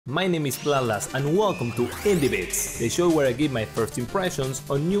My name is Planlas and welcome to Indie Bits, the show where I give my first impressions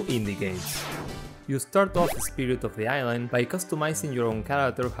on new indie games. You start off Spirit of the Island by customizing your own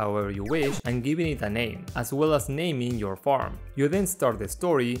character however you wish and giving it a name, as well as naming your farm. You then start the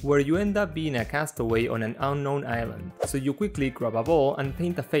story, where you end up being a castaway on an unknown island, so you quickly grab a ball and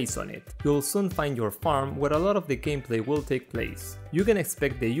paint a face on it. You'll soon find your farm where a lot of the gameplay will take place. You can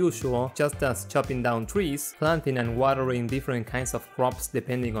expect the usual, just as chopping down trees, planting and watering different kinds of crops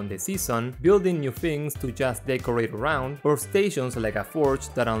depending on the season, building new things to just decorate around, or stations like a forge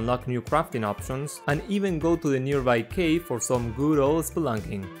that unlock new crafting options, and even go to the nearby cave for some good old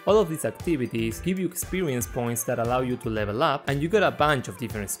spelunking. All of these activities give you experience points that allow you to level up, and you get a bunch of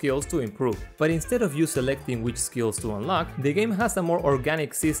different skills to improve. But instead of you selecting which skills to unlock, the game has a more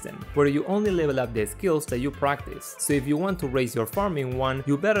organic system, where you only level up the skills that you practice. So if you want to raise your farming one,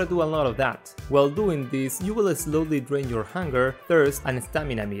 you better do a lot of that. While doing this, you will slowly drain your hunger, thirst, and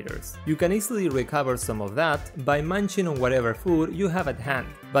stamina meters. You can easily recover some of that by munching on whatever food you have at hand,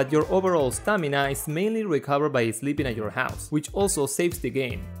 but your overall stamina is mainly recovered by sleeping at your house, which also saves the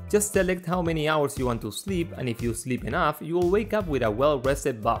game. Just select how many hours you want to sleep, and if you sleep enough, you will wake up with a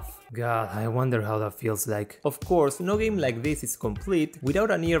well-rested buff. God, I wonder how that feels like. Of course, no game like this is complete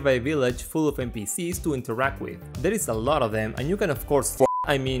without a nearby village full of NPCs to interact with. There is a lot of them, and you can of course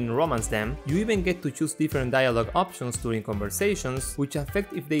romance them. You even get to choose different dialogue options during conversations, which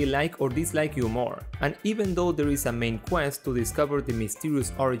affect if they like or dislike you more. And even though there is a main quest to discover the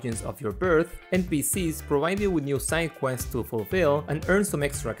mysterious origins of your birth, NPCs provide you with new side quests to fulfill and earn some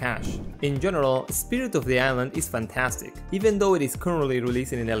extra cash. In general, Spirit of the Island is fantastic. Even though it is currently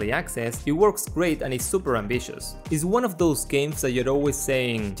releasing in early access, it works great and is super ambitious. It's one of those games that you're always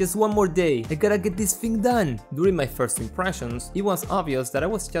saying, just one more day, I gotta get this thing done. During my first impressions, it was obvious that I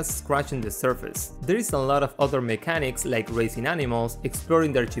was just scratching the surface. There is a lot of other mechanics like raising animals,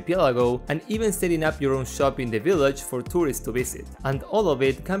 exploring the archipelago, and even setting up your own shop in the village for tourists to visit. And all of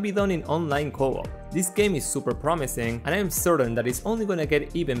it can be done in online co-op. This game is super promising, and I am certain that it's only gonna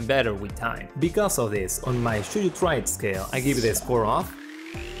get even better with time. Because of this, on my should you try it scale, I give it a score of...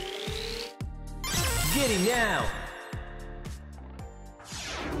 Get it now!